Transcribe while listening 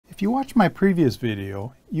If you watch my previous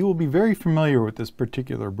video, you will be very familiar with this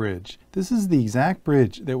particular bridge. This is the exact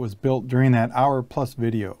bridge that was built during that hour-plus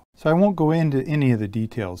video, so I won't go into any of the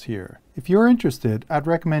details here. If you're interested, I'd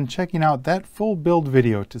recommend checking out that full build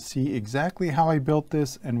video to see exactly how I built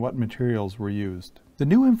this and what materials were used. The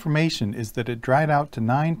new information is that it dried out to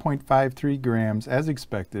 9.53 grams as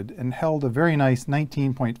expected and held a very nice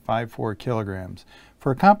 19.54 kilograms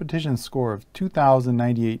for a competition score of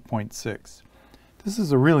 2098.6. This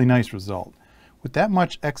is a really nice result. With that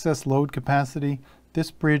much excess load capacity,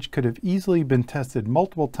 this bridge could have easily been tested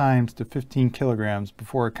multiple times to 15 kilograms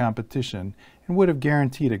before a competition and would have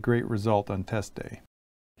guaranteed a great result on test day.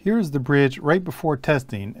 Here is the bridge right before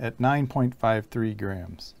testing at 9.53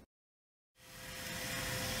 grams.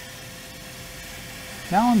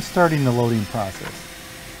 Now I'm starting the loading process.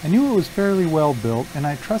 I knew it was fairly well built and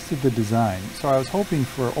I trusted the design, so I was hoping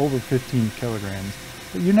for over 15 kilograms.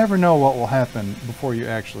 But you never know what will happen before you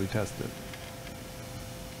actually test it.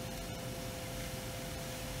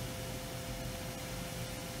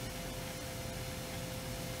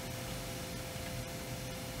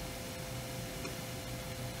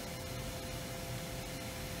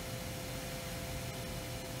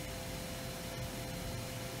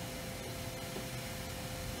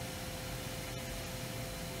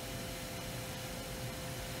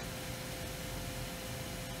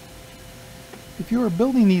 If you are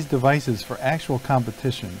building these devices for actual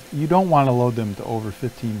competition, you don't want to load them to over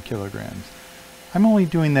 15 kilograms. I'm only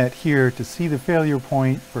doing that here to see the failure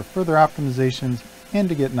point for further optimizations and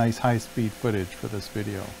to get nice high-speed footage for this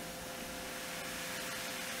video.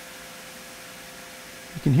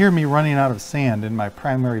 You can hear me running out of sand in my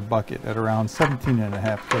primary bucket at around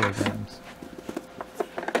 17.5 kilograms.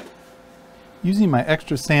 Using my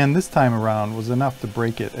extra sand this time around was enough to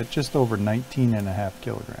break it at just over 19.5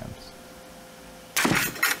 kilograms.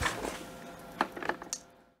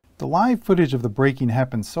 The live footage of the braking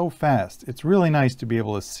happens so fast, it's really nice to be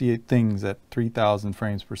able to see things at 3,000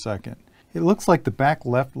 frames per second. It looks like the back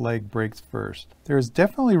left leg brakes first. There is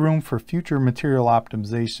definitely room for future material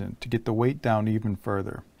optimization to get the weight down even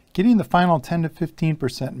further. Getting the final 10 to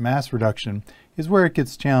 15% mass reduction is where it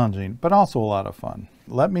gets challenging, but also a lot of fun.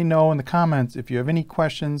 Let me know in the comments if you have any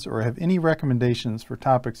questions or have any recommendations for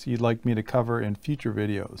topics you'd like me to cover in future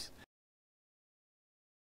videos.